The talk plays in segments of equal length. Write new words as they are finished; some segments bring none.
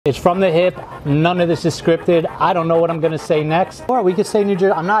It's from the hip. None of this is scripted. I don't know what I'm going to say next. Or we could say New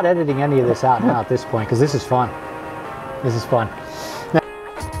Jersey. I'm not editing any of this out now at this point because this is fun. This is fun.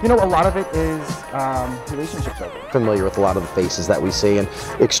 You know, a lot of it is relationships building. Familiar with a lot of the faces that we see and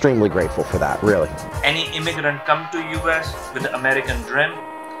extremely grateful for that, really. Any immigrant come to US with the American dream,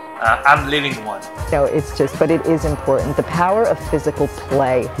 I'm living one. No, it's just, but it is important. The power of physical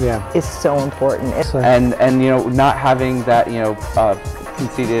play is so important. And you know, not having that, you know,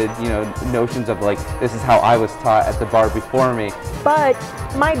 conceited, you know, notions of like, this is how I was taught at the bar before me. But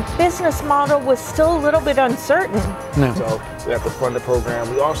my business model was still a little bit uncertain. No. So we have to fund the program.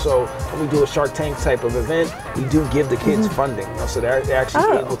 We also, when we do a Shark Tank type of event, we do give the kids funding, you know, so they're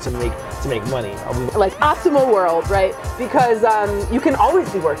actually able to make money. Like optimal world, right? Because you can always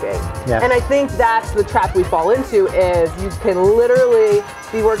be working. Yeah. And I think that's the trap we fall into, is you can literally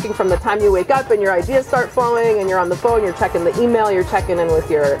be working from the time you wake up and your ideas start flowing and you're on the phone, you're checking the email, you're checking in with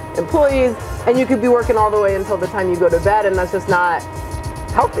your employees, and you could be working all the way until the time you go to bed, and that's just not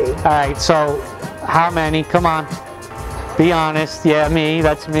healthy. All right, so how many? Come on. Be honest. Yeah, me.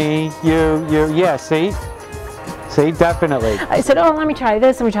 That's me. You. Yeah, see? See, definitely. I said, oh, let me try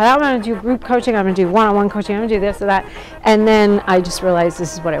this, let me try that. I'm going to do group coaching, I'm going to do one-on-one coaching, I'm going to do this or that. And then I just realized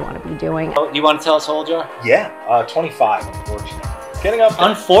this is what I want to be doing. Oh, you want to tell us how old you are? Yeah, 25, unfortunately. Getting up there.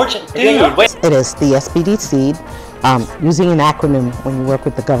 Unfortunate? Dude, wait. It is the SBD seed, using an acronym when you work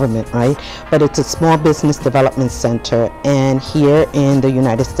with the government, right? But it's a small business development center, and here in the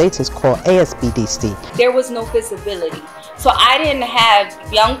United States it's called ASBDC. There was no visibility. So I didn't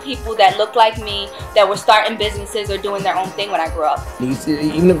have young people that looked like me that were starting businesses or doing their own thing when I grew up.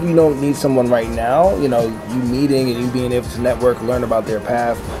 Even if you don't need someone right now, you know, you meeting and you being able to network, learn about their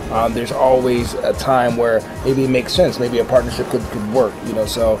path, there's always a time where maybe it makes sense, maybe a partnership could work, you know,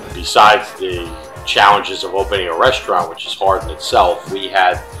 so. Besides the challenges of opening a restaurant, which is hard in itself, we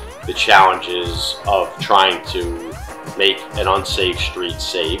had the challenges of trying to make an unsafe street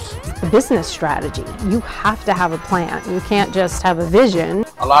safe. The business strategy, you have to have a plan. You can't just have a vision.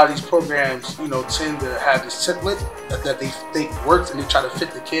 A lot of these programs, you know, tend to have this template that they think works, and they try to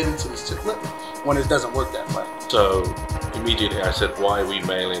fit the kid into this template when it doesn't work that way. So immediately I said, why are we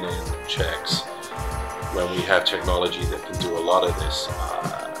mailing in checks when we have technology that can do a lot of this?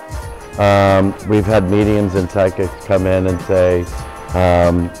 We've had mediums and psychics come in and say,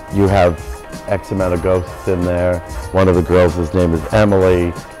 you have X amount of ghosts in there. One of the girls' name is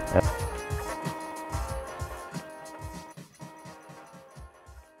Emily.